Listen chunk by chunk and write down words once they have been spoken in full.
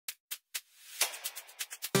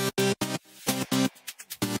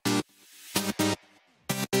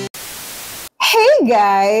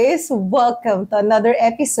guys! Welcome to another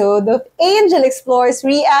episode of Angel Explores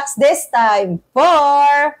Reacts, this time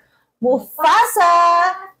for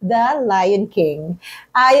Mufasa, the Lion King.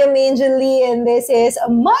 I am Angel Lee and this is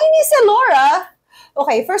my niece Laura.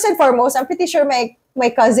 Okay, first and foremost, I'm pretty sure my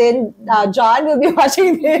cousin John will be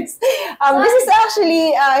watching this. This is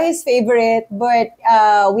actually his favorite, but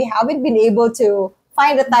we haven't been able to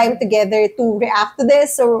find a time together to react to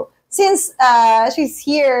this. So since she's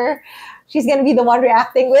here, she's gonna be the one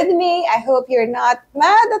reacting with me. I hope you're not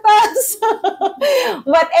mad at us.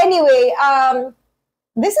 But anyway,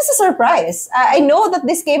 this is a surprise. I know that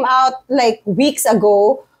this came out like weeks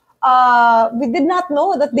ago. We did not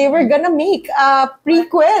know that they were gonna make a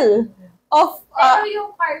prequel of... pero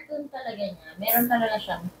yung cartoon talaga niya, meron talaga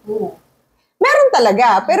siyang 2. Meron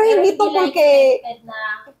talaga, pero hindi tungkol kay...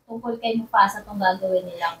 Tungkol kay Mufasa itong gagawin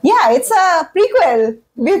nilang. Yeah, it's a prequel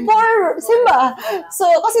before Simba. So,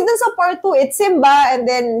 kasi dun sa part 2, it's Simba and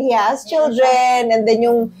then he has children and then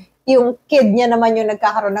yung kid niya naman yung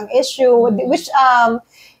nagkakaroon ng issue, which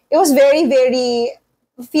it was very, very...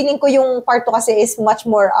 Feeling ko yung part 2 kasi is much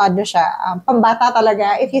more, siya, pambata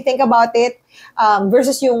talaga. If you think about it,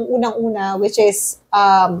 versus yung unang-una, which is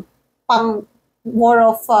pang more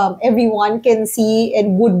of everyone can see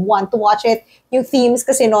and would want to watch it, yung themes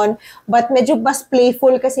kasi nun, but medyo mas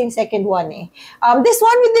playful kasi yung second one eh. This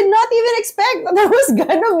one, we did not even expect that there was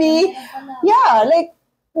gonna be, like,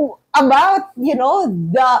 about,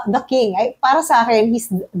 the king. Para sa akin,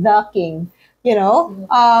 he's the king,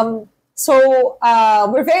 So,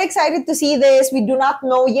 we're very excited to see this. We do not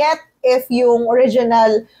know yet if yung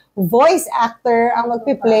original voice actor ang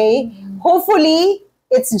magpi-play. Hopefully,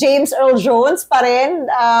 it's James Earl Jones pa rin.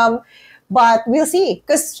 But we'll see.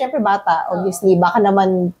 Because, syempre bata, obviously. Baka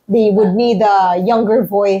naman they would need a younger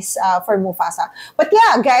voice for Mufasa. But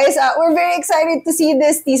yeah, guys, we're very excited to see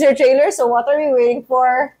this teaser trailer. So, what are we waiting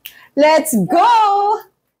for? Let's go!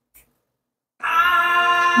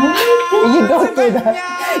 You don't do that.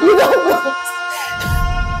 You don't do that.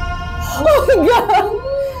 Oh my God!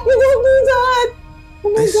 You don't do that! Oh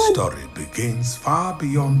my This God. story begins far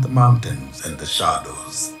beyond the mountains and the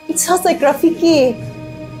shadows. It sounds like Rafiki.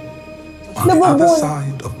 On the other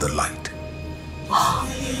side of the light.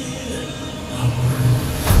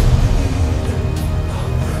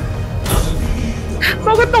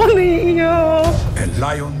 Bakit ako naiiyak? A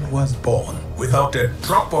lion was born without a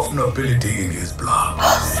drop of nobility in his blood.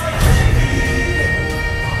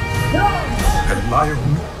 A lion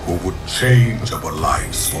who would change our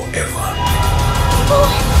lives forever.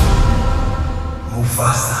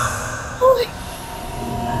 Mufasa.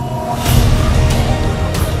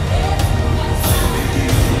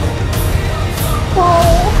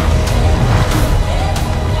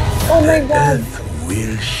 Oh my God. Earth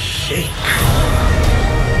will shake.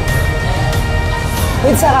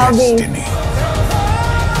 With Sarabi. Destiny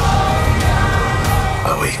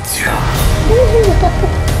awaits you.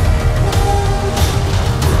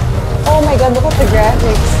 Oh my God, look at the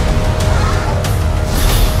graphics.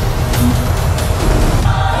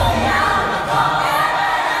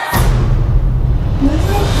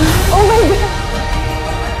 Oh my God.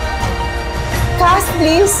 Cast,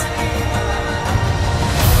 please.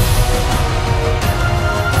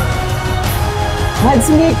 Mads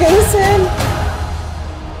Mikkelsen.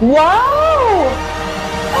 Wow!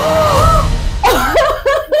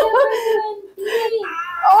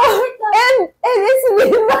 And it's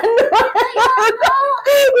LIN-MANUEL.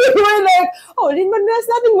 We were like, LIN-MANUEL's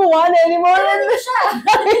not in Moana anymore.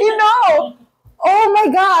 I know. Oh my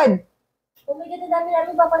God. Oh my God, ang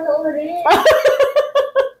dami-dami papanoorin.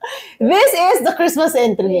 This is the Christmas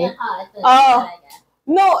entry.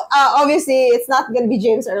 No, obviously it's not gonna be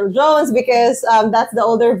James Earl Jones because that's the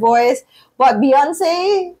older voice. But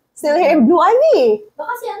Beyonce still here. Blue Ivy. Baka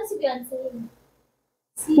si Beyonce.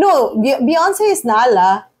 No, Beyonce is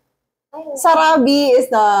Nala. Sarabi is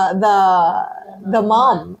the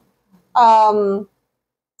mom. I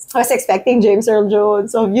was expecting James Earl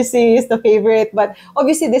Jones. Obviously, he's the favorite, but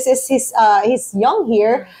obviously this is he's young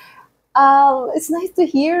here. It's nice to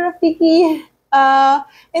hear Rafiki.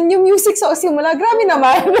 And yung music sa simula, grabe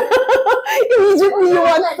naman. Immediately you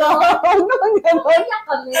want to.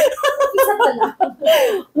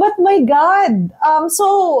 But my God.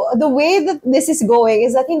 So, the way that this is going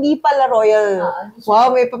is that hindi pala royal.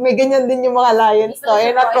 Wow, may ganyan din yung mga lions to.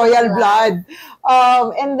 Not royal blood.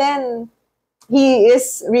 And then, he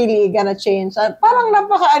is really gonna change. Parang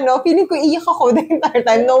feeling ko iyak ako the entire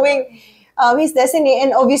time knowing his destiny.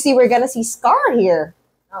 And obviously, we're gonna see Scar here.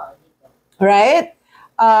 Right?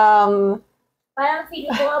 Parang feeling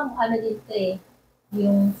ko mukha na dito eh.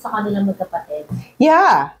 Yung sa kanilang magkapatid.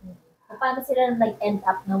 Yeah. Paano sila nag-end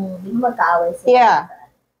up ng movie? Magkaaway sila. Yeah.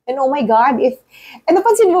 And oh my God,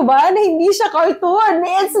 napansin mo ba na hindi siya cartoon?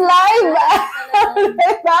 It's live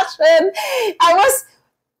action.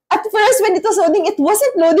 At first, when it was loading, it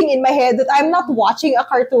wasn't loading in my head that I'm not watching a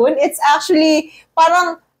cartoon. It's actually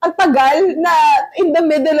parang ang tagal na in the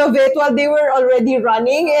middle of it while they were already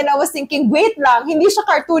running. And I was thinking, wait lang, hindi siya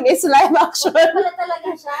cartoon, it's live action. Wala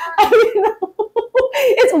talaga siya. I know.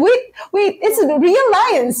 Wait, it's real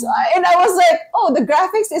lions. And I was like, oh, the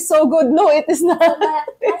graphics is so good. No, it is not. I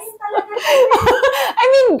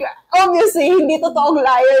mean, obviously, hindi totoong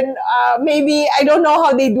lion. Maybe, I don't know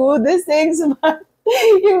how they do these things, but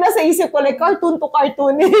yung nasa isip ko, like, cartoon to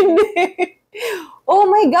cartoon. Oh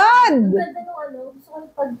my God! Ang ganda nung gusto ko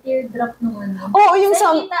yung pag-teardrop nung Oh, yung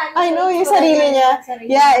I know, yung sarili niya.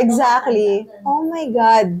 Yeah, exactly. Oh my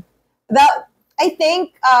God. I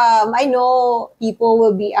think, I know people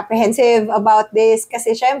will be apprehensive about this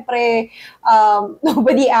kasi syempre,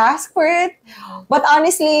 nobody asked for it. But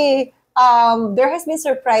honestly, there has been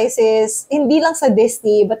surprises, hindi lang sa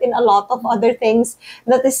Disney, but in a lot of other things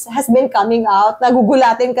that has been coming out.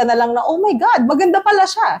 Nagugulatin ka na lang na, oh my God, maganda pala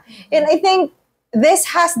siya. And I think this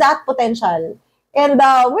has that potential. And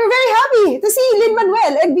we're very happy to see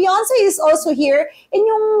Lin-Manuel. And Beyonce is also here. And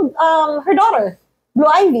yung, her daughter, Blue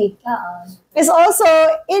Ivy, is also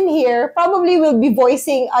in here. Probably will be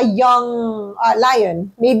voicing a young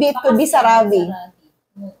lion. Maybe it could be Sarabi.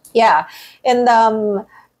 Yeah. And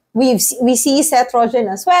we see Seth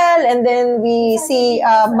Rogen as well. And then we see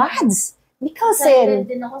Mads Mikkelsen.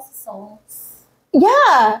 Din ako sa songs.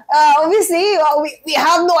 Yeah, obviously, we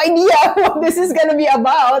have no idea what this is gonna be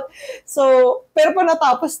about. So, pero pa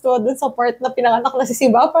natapos to, dun sa part na pinanganak na si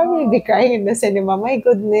Simba, parang we'll be crying in the cinema. My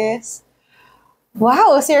goodness.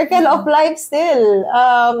 Wow, circle of life still.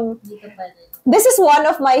 This is one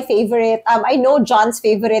of my favorite. I know John's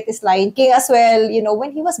favorite is Lion King as well. You know,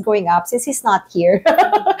 when he was growing up, since he's not here,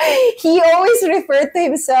 he always referred to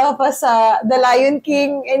himself as the Lion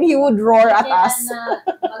King, and he would roar at us.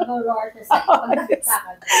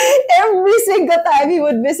 Every single time he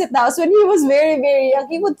would visit the house, when he was very, very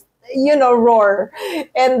young, he would, you know, roar.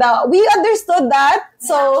 And we understood that.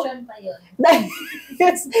 So,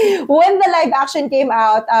 yes, when the live action came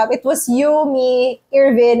out, it was you, me,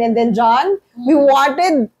 Irvin, and then John. We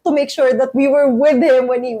wanted to make sure that we were with him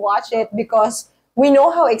when he watched it because we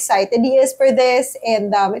know how excited he is for this.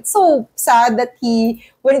 And it's so sad that he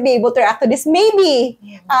wouldn't be able to react to this. Maybe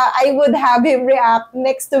I would have him react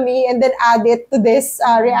next to me and then add it to this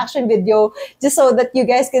reaction video just so that you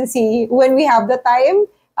guys can see when we have the time.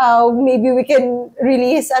 Maybe we can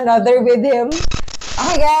release another with him.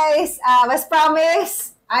 Okay guys, as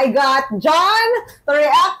promised, I got John to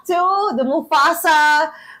react to the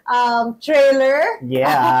Mufasa trailer.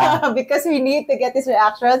 Yeah. Because we need to get his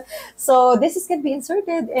reaction. So this is going to be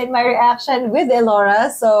inserted in my reaction with Elora.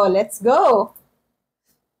 So let's go.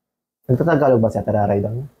 Nagtatagalog ba siya? Tararay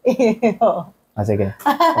doon? Oo. Sige.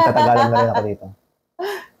 Nagtatagalog na rin ako dito.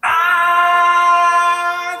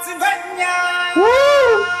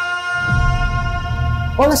 Woo!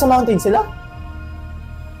 Oh, nasa mountain sila?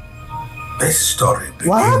 This story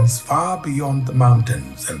begins far beyond the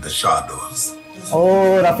mountains and the shadows.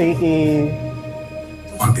 Oh, Rafiki.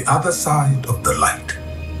 On the other side of the light.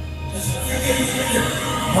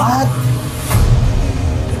 What?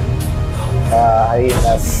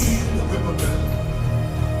 Hyenas.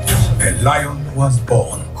 A lion was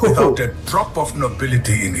born without a drop of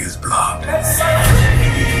nobility in his blood.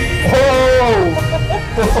 Oh!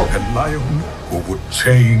 A lion who would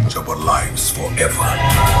change our lives forever.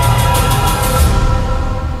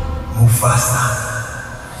 Mufasa.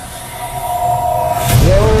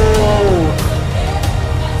 Yo!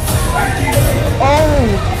 Oh!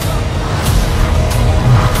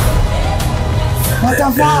 What the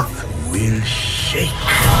fuck? Earth will shake.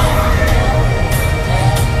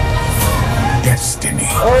 Destiny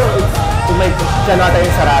Oh! May kanata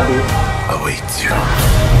yung Sarabi. awaits you.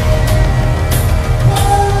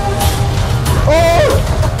 Oh!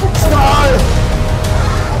 Star!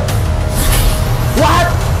 What?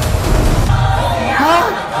 Huh?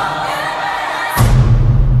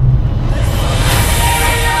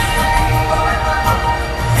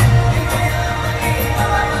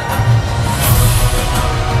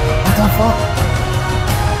 What the fuck?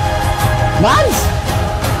 Mans?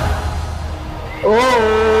 Oh,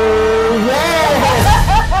 yes!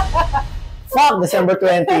 Fuck, December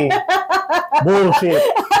 20. Bullshit.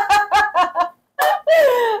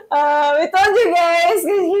 We told you guys,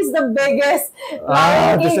 he's the biggest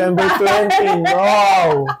Lion King December fan. 20.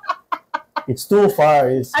 No! It's too far.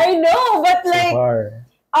 It's I know, but too like, far.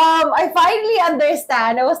 I finally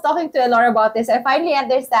understand. I was talking to Elora about this. I finally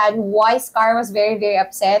understand why Scar was very, very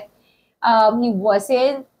upset. He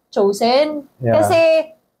wasn't chosen. Yeah.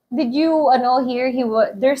 Kasi, did you hear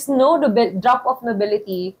there's no drop of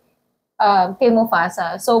nobility kay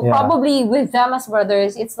Mufasa. So Yeah. probably with them as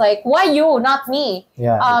brothers, it's like, why you, not me?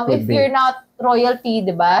 Yeah, it could If be. you're not royalty,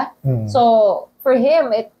 diba? Mm. So for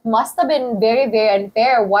him, it must have been very, very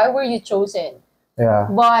unfair. Why were you chosen? Yeah.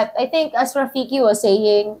 But I think, as Rafiki was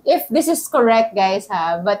saying, if this is correct, guys,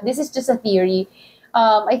 but this is just a theory,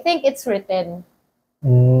 I think it's written.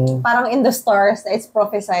 Parang in the stars, it's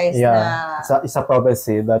prophesized na It's a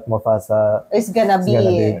prophecy that Mufasa it's gonna is be, gonna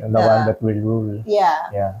be the one that will rule. Yeah.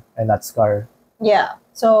 Yeah, and not Scar. Yeah.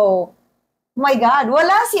 So, my God,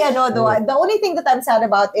 wala si the only thing that I'm sad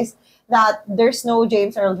about is that there's no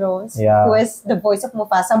James Earl Jones, Yeah. who is the voice of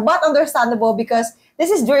Mufasa. But understandable because this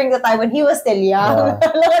is during the time when he was still young. Yeah.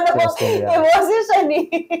 He was still young. Emotions siya ni.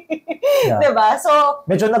 Yeah. Diba? So,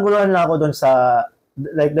 Medyo naguluhan lang ako dun sa,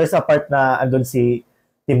 like, there's a part na andun si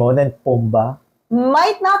Timon and Pumbaa.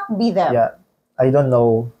 might not be them. Yeah, I don't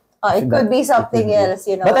know. It could be something else,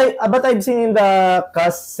 But I've seen in the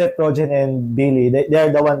cast, Seth Rogen and Billy, they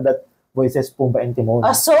are the one that voices Pumbaa and Timon.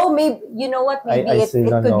 So maybe, you know what, maybe I it still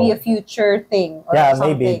don't could be know. a future thing or Yeah,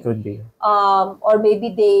 something. maybe it could be. Or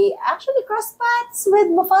maybe they actually crossed paths with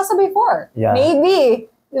Mufasa before. Yeah. Maybe.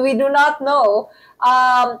 We do not know.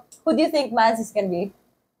 Who do you think Maz is going to be?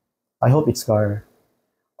 I hope it's Scar.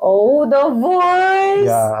 Oh, the voice!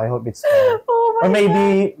 Yeah, I hope it's Scar. Oh my Or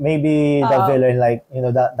God. maybe the villain, like,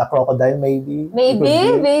 the crocodile, maybe. Maybe.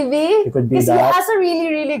 It could be Because he that. has a really,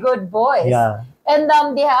 really good voice. Yeah. And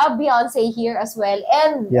they have Beyonce here as well.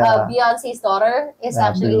 And Yeah. Beyonce's daughter is Yeah,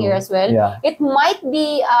 actually Blue. here as well. Yeah. It might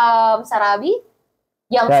be Sarabi.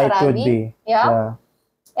 Young Yeah, it Sarabi. could be. Yeah.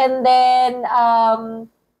 And then,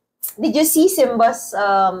 did you see Simba's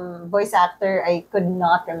voice actor? I could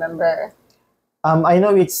not remember. I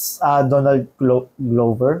know it's Donald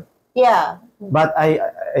Glover, Yeah. but I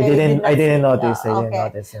did didn't not see- notice. I didn't okay.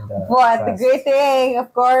 notice in the But the cast. great thing, of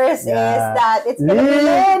course, is Yeah. that it's gonna be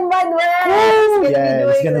Lin- Lin-Manuel. Yeah,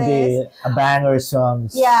 it's gonna this. be a banger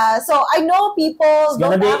songs. Yeah, so I know people It's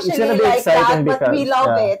gonna don't be- actually it's gonna be like that, exciting but we because,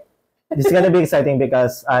 love yeah. it. It's gonna be exciting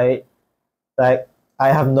because I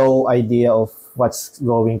have no idea of what's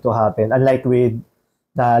going to happen. Unlike with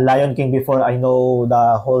the Lion King before, I know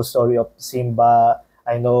the whole story of Simba.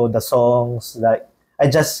 I know the songs. Like, I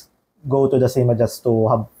just go to the cinema just to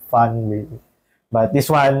have fun with it. But this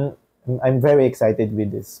one, I'm very excited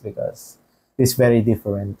with this because it's very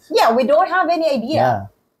different. Yeah, we don't have any idea. Yeah.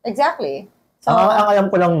 Exactly. So, Ang alam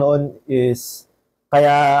ko lang noon is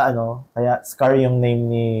kaya Scar yung name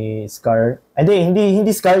ni Scar.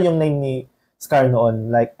 Hindi Scar yung name ni Scar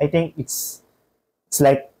noon. Like, I think it's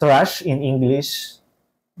like trash in English.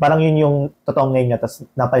 Parang yun yung totoong name niya, tapos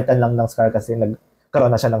napalitan lang ng Scar kasi nagkaroon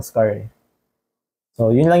na siya ng Scar eh. So,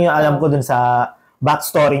 yun lang yung alam ko dun sa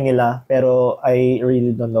backstory nila, pero I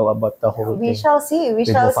really don't know about the whole we thing. shall see. We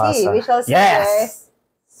with shall see. Mufasa. We shall see, Yes! guys.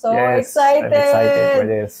 So Yes, excited. I'm excited for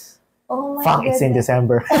this. Oh my Fuck, it's in goodness.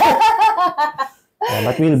 December. Yeah,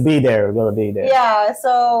 but we'll be there. We'll be there. Yeah,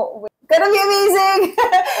 so gonna be amazing.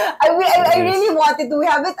 I really wanted to.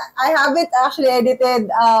 I have it actually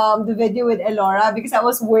edited the video with Elora because I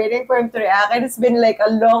was waiting for him to react, and it's been like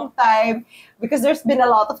a long time because there's been a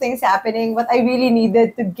lot of things happening, but I really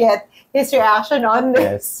needed to get his reaction on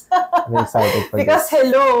this. Yes. I'm excited for because this.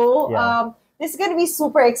 hello, Yeah. this is gonna be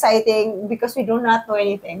super exciting because we do not know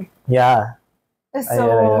anything. Yeah. So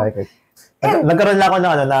I like it. And- Nagkaroon lang ako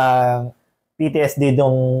ng PTSD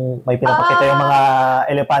nung may pinapakita yung mga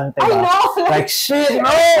elepante I ba? know. Like, shit,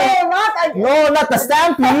 no! Not the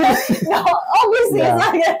stampede! No, obviously Yeah. it's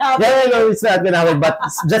not gonna happen. Yeah, it's not gonna happen, but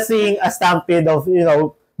just seeing a stampede of,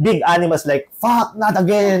 big animals like, fuck, not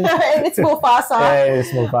again! And it's Mufasa. Yeah, it's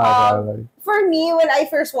Mufasa. For me, when I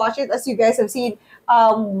first watched it, as you guys have seen,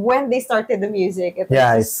 when they started the the it was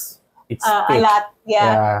Yeah, just, it's a thick. lot.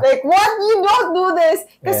 Yeah. Yeah. Like, what? You don't do this.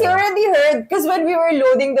 Because he Yeah. already heard. Because when we were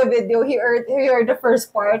loading the video, he heard the first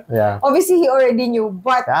part. Yeah. Obviously, he already knew.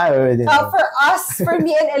 But I already know. for us, for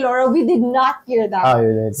me and Elora, we did not hear that. Oh,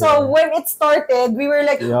 you did, So yeah. when it started, we were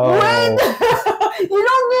like, Yo. wait! You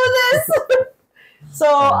don't do this! So,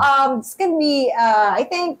 it's gonna be, I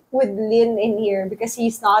think, with Lin in here, because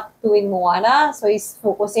he's not doing Moana, so he's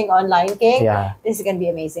focusing on Lion King. Yeah. This is gonna be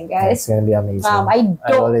amazing, It's guys. gonna be amazing. I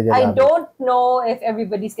already love it. don't know if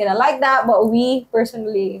everybody's gonna like that, but we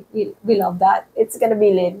personally, we love that. It's gonna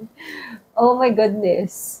be Lin. Oh my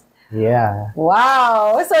goodness. Yeah.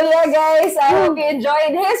 Wow. So yeah, guys, I hope you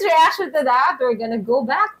enjoyed his reaction to that. We're gonna go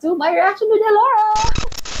back to my reaction with Elora.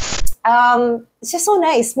 it's just so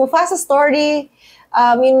nice. Mufasa's story,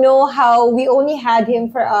 you know how we only had him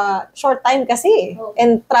for a short time kasi. Oh.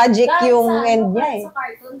 And tragic Kahit yung sa, end niya kahit sa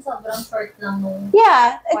cartoon, sobrang short lang nung...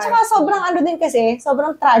 Yeah, at saka sobrang ano din kasi,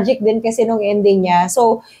 sobrang tragic din kasi nung ending niya.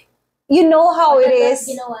 So, you know how it is.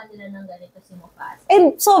 Ginawa nila ng ganito si Mufasa.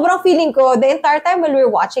 And sobrang feeling ko, the entire time when we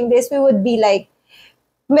were watching this, we would be like,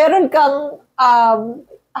 meron kang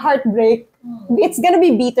heartbreak. It's gonna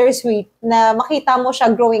be bittersweet na makita mo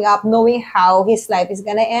siya growing up, knowing how his life is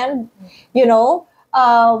gonna end, you know?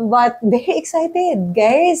 But very excited,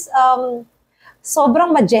 guys.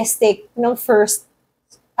 Sobrang majestic ng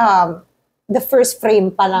the first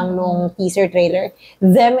frame pa lang nung teaser trailer.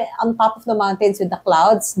 Them on top of the mountains with the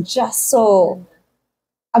clouds, just so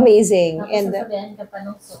amazing. Tapos And sasabihan ka pa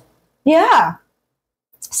nung song. yeah,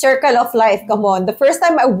 Circle of Life, come on. The first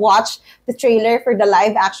time I watched the trailer for the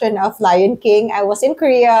live action of Lion King, I was in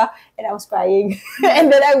Korea and I was crying.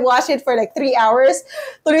 And then I watched it for like 3 hours.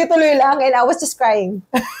 Tuloy-tuloy lang and I was just crying.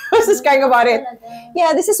 I was just crying about it.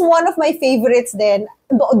 Yeah, this is one of my favorites then.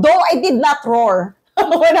 Though I did not roar.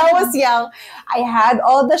 When I was young, I had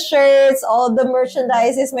all the shirts, all the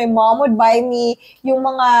merchandises. My mom would buy me yung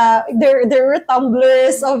mga, there were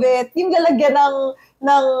tumblers of it. Yung lalagyan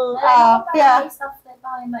ng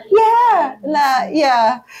yeah.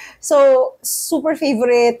 Yeah. So, super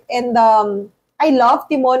favorite. And I love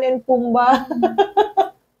Timon and Pumbaa.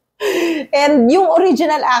 And yung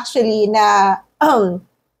original actually na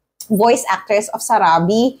voice actress of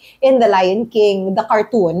Sarabi in The Lion King, the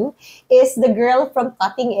cartoon, is the girl from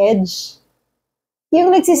Cutting Edge.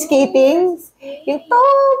 Yung nagsiskating, yung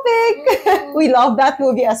topic. We love that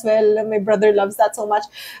movie as well. My brother loves that so much.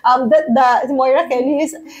 The Moira Kelly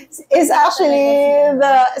is actually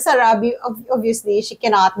the Sarabi. Obviously, she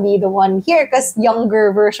cannot be the one here because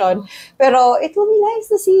younger version. Pero it will be nice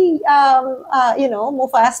to see,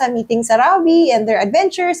 Mufasa meeting Sarabi and their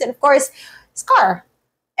adventures, and of course, Scar.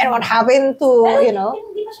 And what happened to, Hindi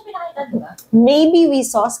pa siya pinakita, di ba? maybe we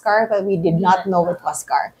saw Scar, but we did not know it was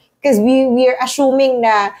Scar. Because we are assuming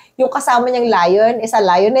na yung kasama niyang lion is a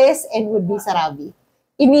lioness and would be Sarabi.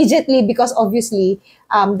 Immediately, because obviously,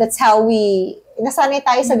 that's how nasanay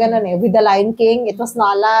tayo sa ganun eh. With the Lion King, it was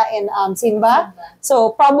Nala and Simba.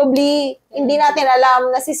 So, probably, hindi natin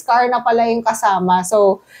alam na si Scar na pala yung kasama.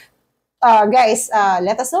 So, guys,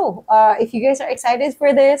 let us know. If you guys are excited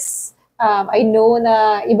for this, I know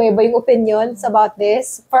na iba-iba yung opinions about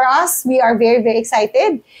this. For us, we are very, very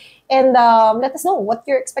excited. And let us know what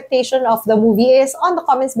your expectation of the movie is on the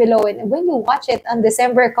comments below. And when you watch it on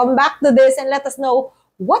December, come back to this and let us know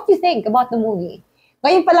what you think about the movie.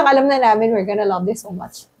 Ngayon pa lang alam na namin we're gonna love this so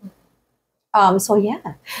much. So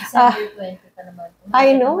yeah. December 20 pa naman.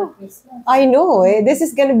 I know. This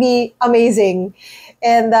is gonna be amazing.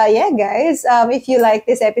 And yeah, guys, if you like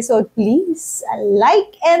this episode, please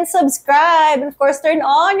like and subscribe. And of course, turn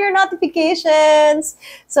on your notifications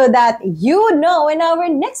so that you know when our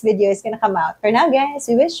next video is gonna come out. For now, guys,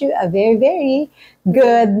 we wish you a very, very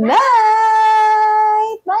good night.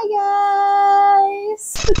 Bye, guys.